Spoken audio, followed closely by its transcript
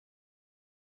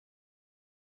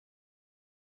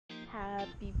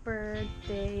Happy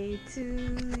birthday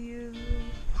to you.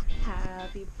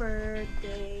 Happy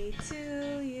birthday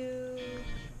to you.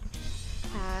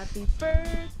 Happy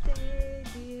birthday,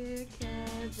 dear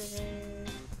Kevin.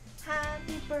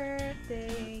 Happy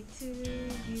birthday to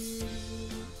you.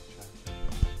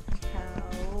 How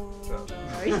old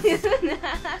are you now?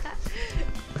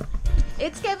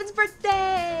 It's Kevin's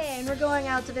birthday, and we're going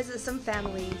out to visit some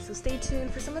family, so stay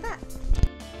tuned for some of that.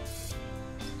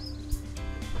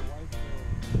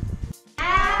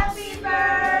 Happy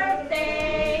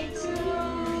birthday to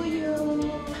you.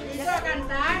 ¿Listo a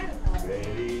cantar?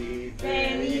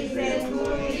 Feliz tu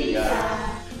día,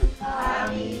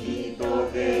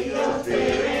 amiguito, que Dios te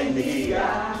bendiga.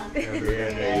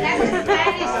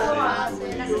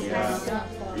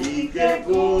 Y que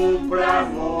cumpla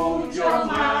mucho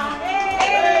más.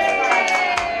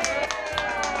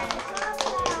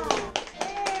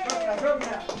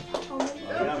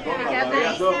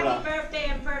 Happy birthday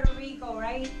in Puerto Rico,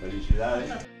 right?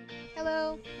 Felicidades.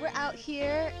 Hello, we're out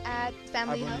here at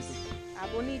family house.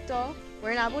 Abonito.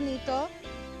 We're in Abonito,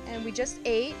 and we just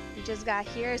ate. We just got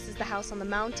here. This is the house on the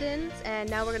mountains, and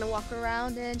now we're gonna walk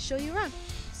around and show you around.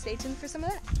 Stay tuned for some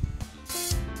of that.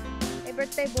 Hey,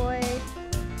 birthday boy.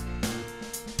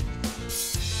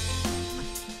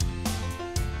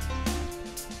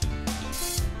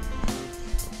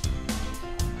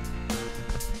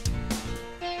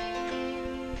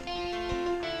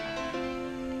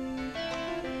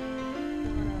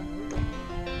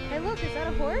 Hey, look, is that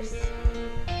a horse?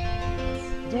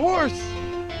 The horse!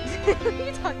 What are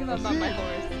you talking about my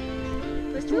horse?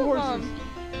 There's two horses. of them.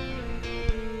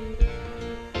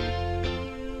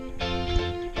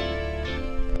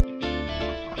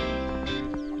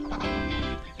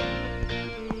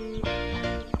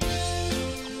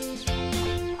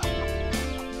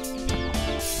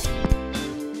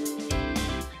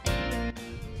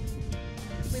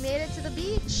 We made it to the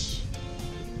beach.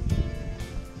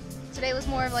 Today was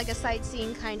more of like a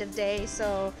sightseeing kind of day,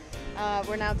 so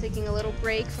we're now taking a little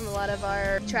break from a lot of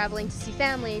our traveling to see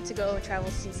family to go travel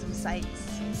to see some sights.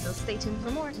 So stay tuned for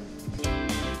more.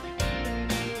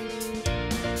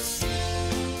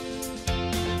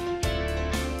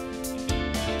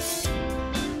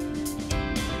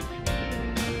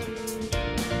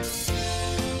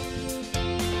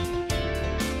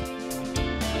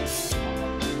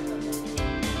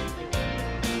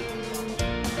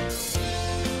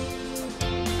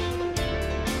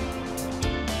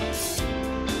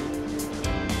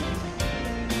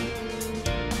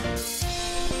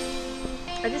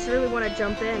 I just really want to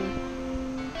jump in.